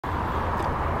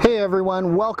Hey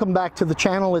everyone, welcome back to the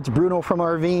channel. It's Bruno from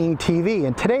rvingtv,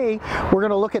 and today we're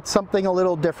going to look at something a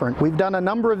little different. We've done a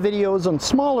number of videos on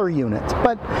smaller units,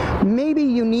 but maybe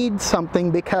you need something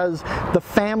because the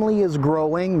family is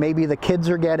growing, maybe the kids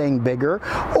are getting bigger,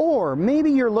 or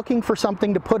maybe you're looking for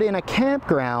something to put in a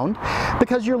campground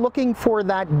because you're looking for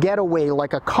that getaway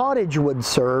like a cottage would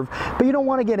serve, but you don't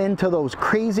want to get into those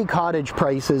crazy cottage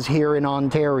prices here in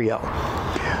Ontario.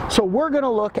 So we're going to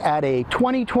look at a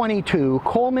 2022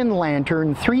 Coleman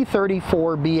Lantern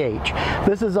 334BH.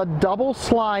 This is a double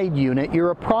slide unit.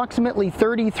 You're approximately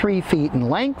 33 feet in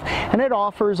length, and it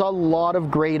offers a lot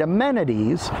of great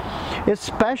amenities,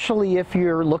 especially if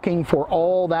you're looking for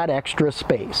all that extra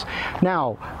space.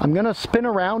 Now, I'm going to spin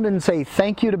around and say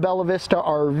thank you to Bella Vista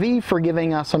RV for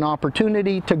giving us an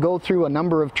opportunity to go through a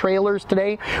number of trailers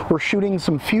today. We're shooting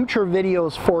some future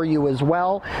videos for you as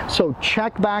well, so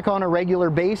check back on a regular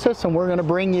basis, and we're going to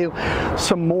bring you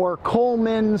some more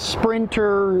Coleman,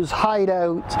 Sprinters,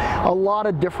 hideouts, a lot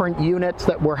of different units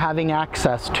that we're having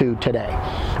access to today.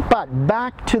 But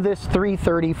back to this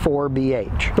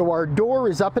 334BH. So our door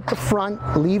is up at the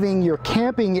front, leaving your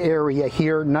camping area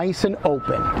here nice and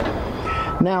open.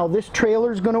 Now this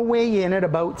trailer is going to weigh in at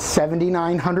about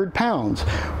 7,900 pounds.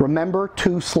 Remember,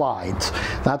 2 slides.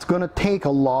 That's going to take a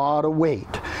lot of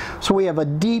weight. So we have a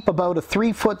deep, about a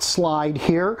 3-foot slide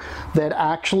here that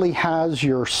actually has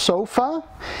your sofa,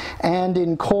 and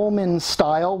in Coleman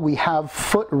style we have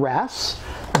footrests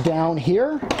down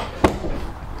here,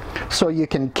 so you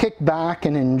can kick back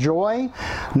and enjoy.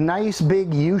 Nice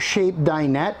big U-shaped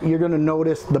dinette. You're going to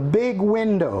notice the big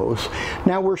windows.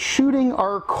 Now we're shooting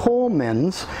our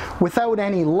Colemans without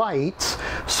any lights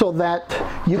so that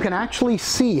you can actually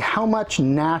see how much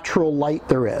natural light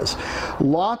there is.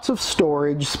 Lots of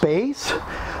storage space.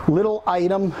 Little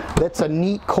item that's a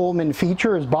neat Coleman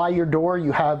feature is by your door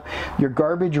you have your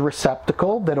garbage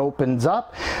receptacle that opens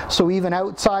up, so even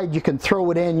outside you can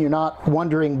throw it in. You're not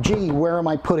wondering, gee, where am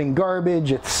I putting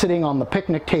garbage? It's sitting on the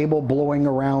picnic table blowing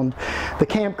around the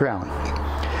campground.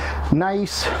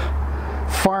 Nice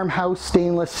farmhouse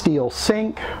stainless steel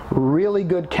sink, really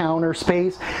good counter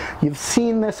space. You've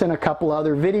seen this in a couple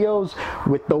other videos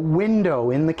with the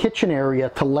window in the kitchen area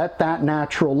to let that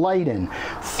natural light in.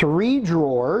 3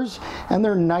 drawers, and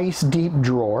they're nice deep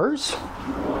drawers.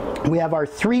 We have our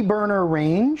 3-burner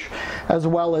range as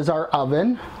well as our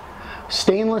oven.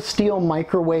 Stainless steel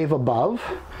microwave above.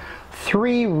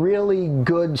 3 really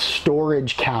good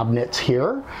storage cabinets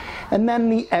here, and then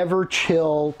the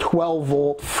ever-chill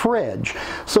 12-volt fridge.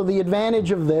 So the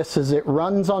advantage of this is it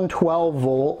runs on 12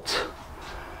 volts.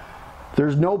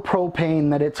 There's no propane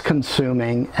that it's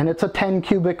consuming, and it's a 10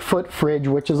 cubic foot fridge,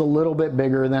 which is a little bit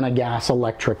bigger than a gas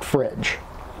electric fridge.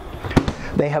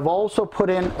 They have also put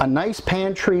in a nice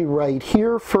pantry right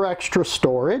here for extra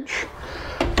storage.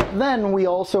 But then we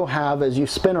also have, as you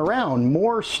spin around,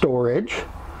 more storage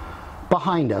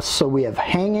behind us. So we have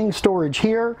hanging storage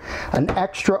here, an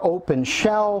extra open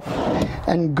shelf,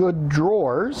 and good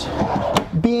drawers.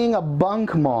 Being a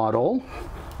bunk model,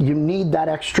 you need that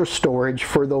extra storage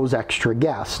for those extra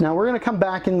guests. Now we're going to come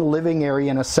back in the living area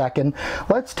in a second.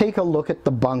 Let's take a look at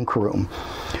the bunk room.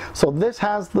 So this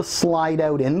has the slide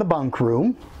out in the bunk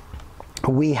room.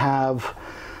 We have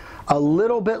a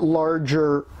little bit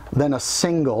larger than a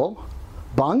single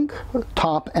bunk,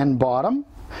 top and bottom,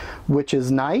 which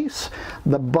is nice.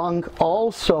 The bunk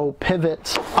also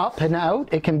pivots up and out.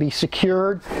 It can be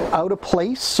secured out of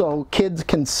place so kids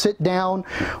can sit down,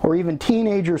 or even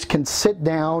teenagers can sit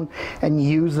down and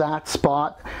use that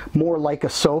spot more like a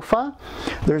sofa.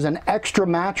 There's an extra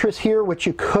mattress here which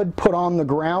you could put on the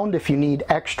ground if you need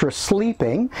extra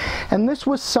sleeping, and this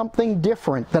was something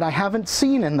different that I haven't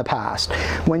seen in the past.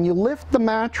 When you lift the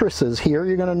mattresses here,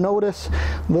 you're going to notice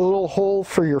the little hole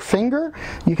for your finger.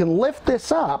 You can lift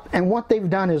this up, and what they've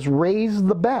done is raise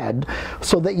the bed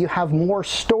so that you have more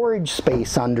storage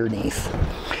space underneath.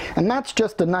 And that's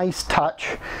just a nice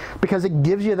touch because it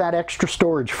gives you that extra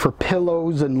storage for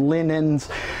pillows and linens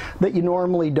that you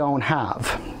normally don't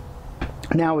have.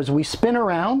 Now as we spin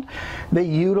around, they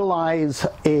utilize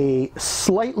a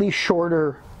slightly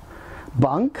shorter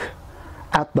bunk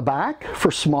at the back for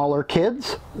smaller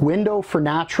kids, window for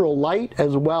natural light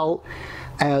as well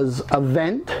as a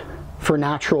vent for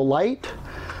natural light.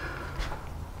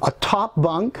 A top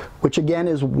bunk, which again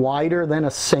is wider than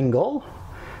a single,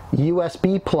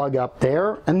 USB plug up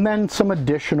there, and then some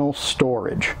additional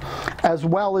storage, as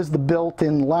well as the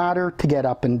built-in ladder to get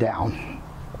up and down.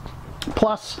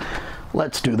 Plus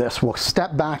let's do this. We'll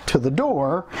step back to the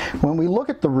door. When we look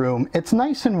at the room, it's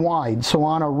nice and wide. So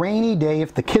on a rainy day,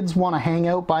 if the kids want to hang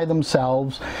out by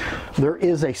themselves, there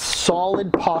is a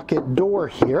solid pocket door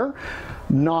here,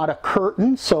 not a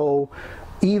curtain. So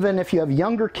even if you have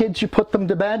younger kids, you put them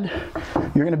to bed,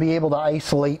 you're going to be able to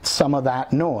isolate some of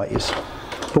that noise.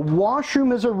 The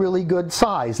washroom is a really good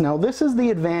size. Now this is the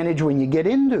advantage when you get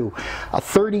into a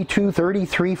 32,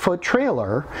 33 foot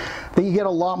trailer, that you get a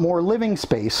lot more living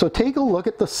space. So take a look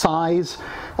at the size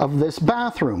of this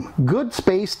bathroom. Good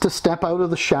space to step out of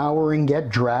the shower and get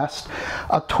dressed.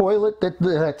 A toilet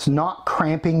that's not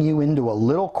cramping you into a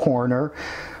little corner.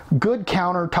 Good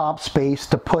countertop space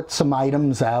to put some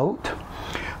items out.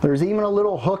 There's even a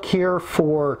little hook here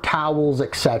for towels,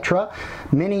 etc.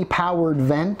 Mini powered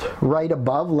vent right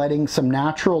above, letting some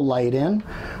natural light in.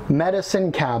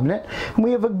 Medicine cabinet. And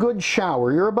we have a good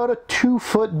shower. You're about a 2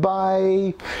 foot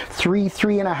by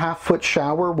 3.5 foot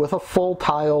shower with a full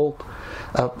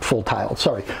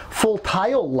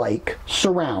tile-like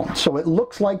surround. So it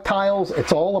looks like tiles.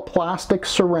 It's all a plastic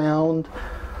surround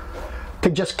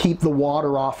to just keep the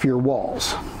water off your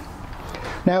walls.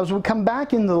 Now as we come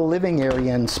back into the living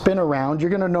area and spin around, you're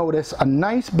going to notice a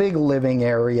nice big living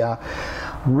area.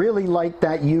 Really like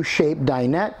that U-shaped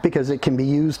dinette because it can be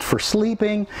used for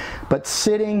sleeping, but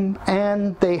sitting,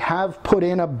 and they have put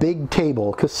in a big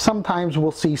table because sometimes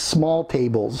we'll see small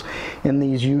tables in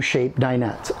these U-shaped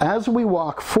dinettes. As we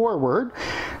walk forward,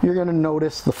 you're going to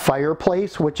notice the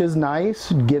fireplace, which is nice.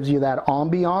 It gives you that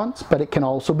ambiance, but it can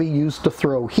also be used to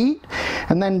throw heat.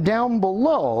 And then down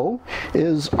below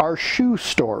is our shoe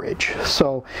storage.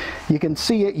 So you can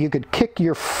see it. You could kick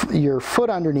your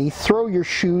foot underneath, throw your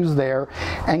shoes there,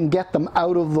 and get them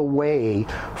out of the way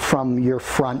from your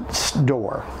front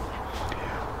door.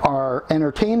 Our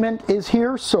entertainment is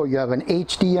here, so you have an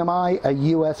HDMI, a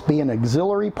USB, and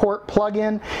auxiliary port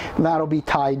plug-in. That'll be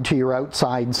tied to your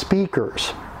outside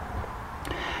speakers.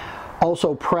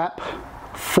 Also prep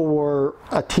for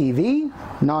a TV,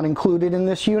 not included in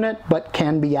this unit, but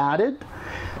can be added.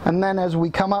 And then as we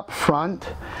come up front,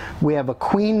 we have a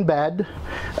queen bed.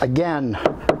 Again,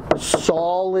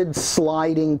 solid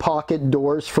sliding pocket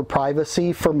doors for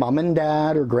privacy for mom and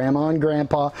dad or grandma and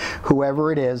grandpa,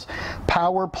 whoever it is.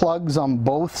 Power plugs on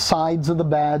both sides of the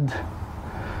bed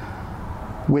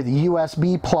with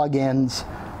USB plug-ins.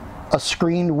 A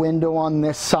screened window on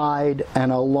this side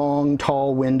and a long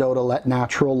tall window to let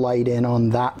natural light in on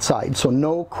that side. So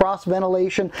no cross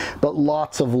ventilation, but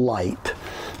lots of light.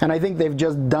 And I think they've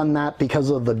just done that because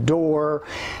of the door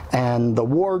and the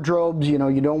wardrobes. You know,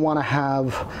 you don't want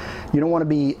to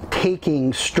be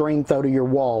taking strength out of your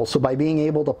wall. So by being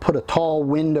able to put a tall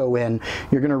window in,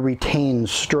 you're going to retain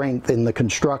strength in the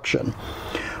construction.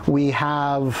 We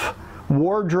have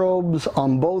wardrobes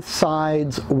on both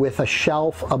sides with a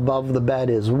shelf above the bed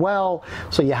as well,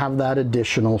 so you have that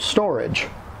additional storage.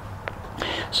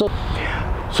 So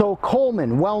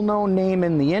Coleman, well-known name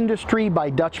in the industry by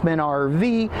Dutchmen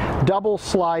RV, double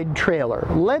slide trailer.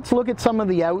 Let's look at some of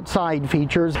the outside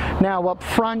features. Now up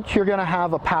front, you're going to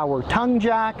have a power tongue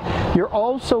jack. You're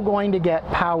also going to get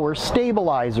power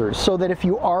stabilizers so that if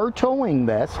you are towing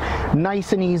this,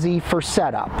 nice and easy for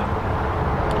setup.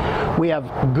 We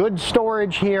have good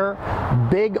storage here,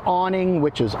 big awning,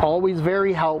 which is always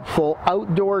very helpful,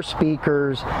 outdoor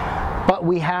speakers, but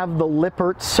we have the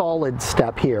Lippert solid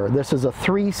step here. This is a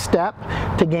 3-step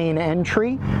to gain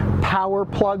entry, power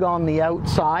plug on the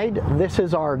outside. This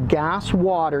is our gas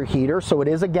water heater, so it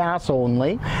is a gas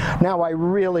only. Now I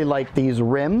really like these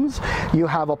rims. You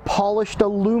have a polished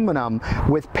aluminum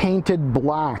with painted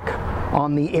black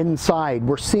on the inside.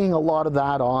 We're seeing a lot of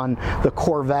that on the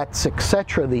Corvettes,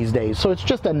 etc. these days. So it's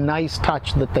just a nice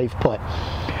touch that they've put.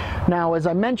 Now, as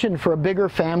I mentioned, for a bigger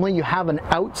family, you have an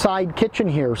outside kitchen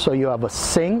here. So you have a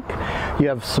sink, you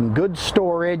have some good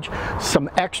storage, some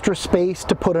extra space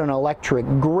to put an electric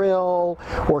grill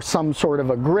or some sort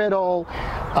of a griddle,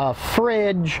 a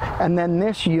fridge, and then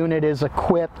this unit is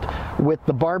equipped with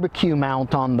the barbecue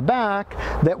mount on the back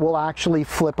that will actually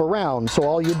flip around. So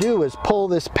all you do is pull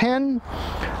this pin,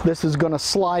 this is going to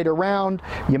slide around,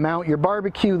 you mount your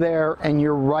barbecue there, and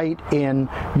you're right in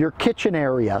your kitchen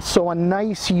area. So a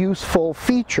nice, useful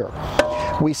feature.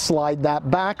 We slide that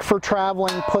back for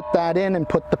traveling, put that in, and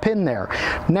put the pin there.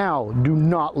 Now, do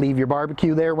not leave your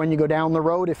barbecue there when you go down the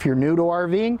road if you're new to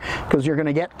RVing, because you're going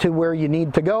to get to where you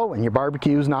need to go and your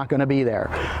barbecue's not going to be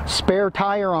there. Spare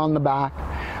tire on the back.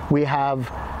 We have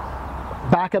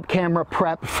backup camera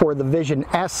prep for the Vision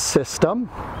S system.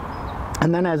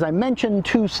 And then, as I mentioned,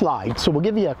 2 slides. So we'll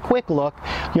give you a quick look.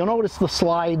 You'll notice the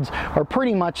slides are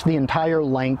pretty much the entire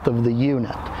length of the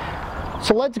unit.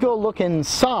 So let's go look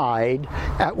inside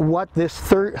at what this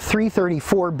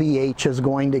 334BH is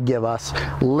going to give us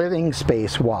living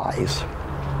space wise.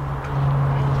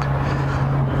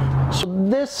 So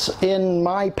this, in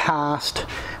my past,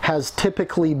 has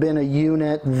typically been a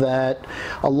unit that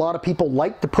a lot of people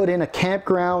like to put in a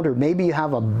campground, or maybe you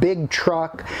have a big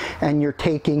truck and you're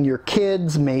taking your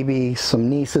kids, maybe some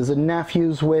nieces and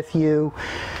nephews with you,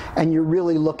 and you're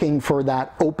really looking for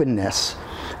that openness.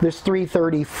 This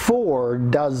 334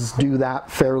 does do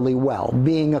that fairly well.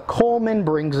 Being a Coleman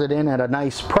brings it in at a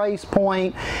nice price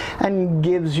point and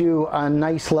gives you a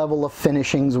nice level of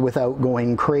finishings without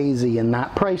going crazy in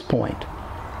that price point.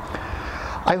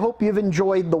 I hope you've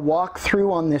enjoyed the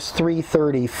walkthrough on this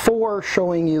 334,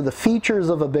 showing you the features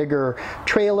of a bigger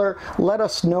trailer. Let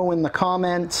us know in the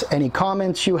comments any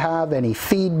comments you have, any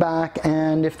feedback,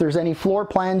 and if there's any floor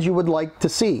plans you would like to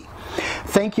see.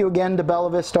 Thank you again to Bella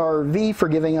Vista RV for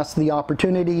giving us the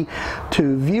opportunity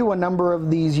to view a number of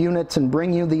these units and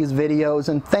bring you these videos,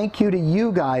 and thank you to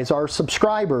you guys, our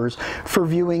subscribers, for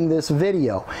viewing this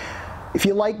video. If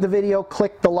you like the video,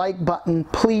 click the like button.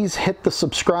 Please hit the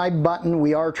subscribe button.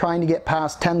 We are trying to get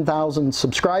past 10,000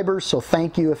 subscribers, so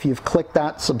thank you if you've clicked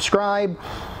that subscribe.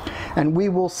 And we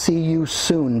will see you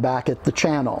soon back at the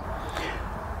channel.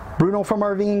 Bruno from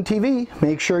RVing TV.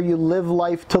 Make sure you live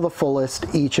life to the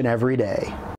fullest each and every day.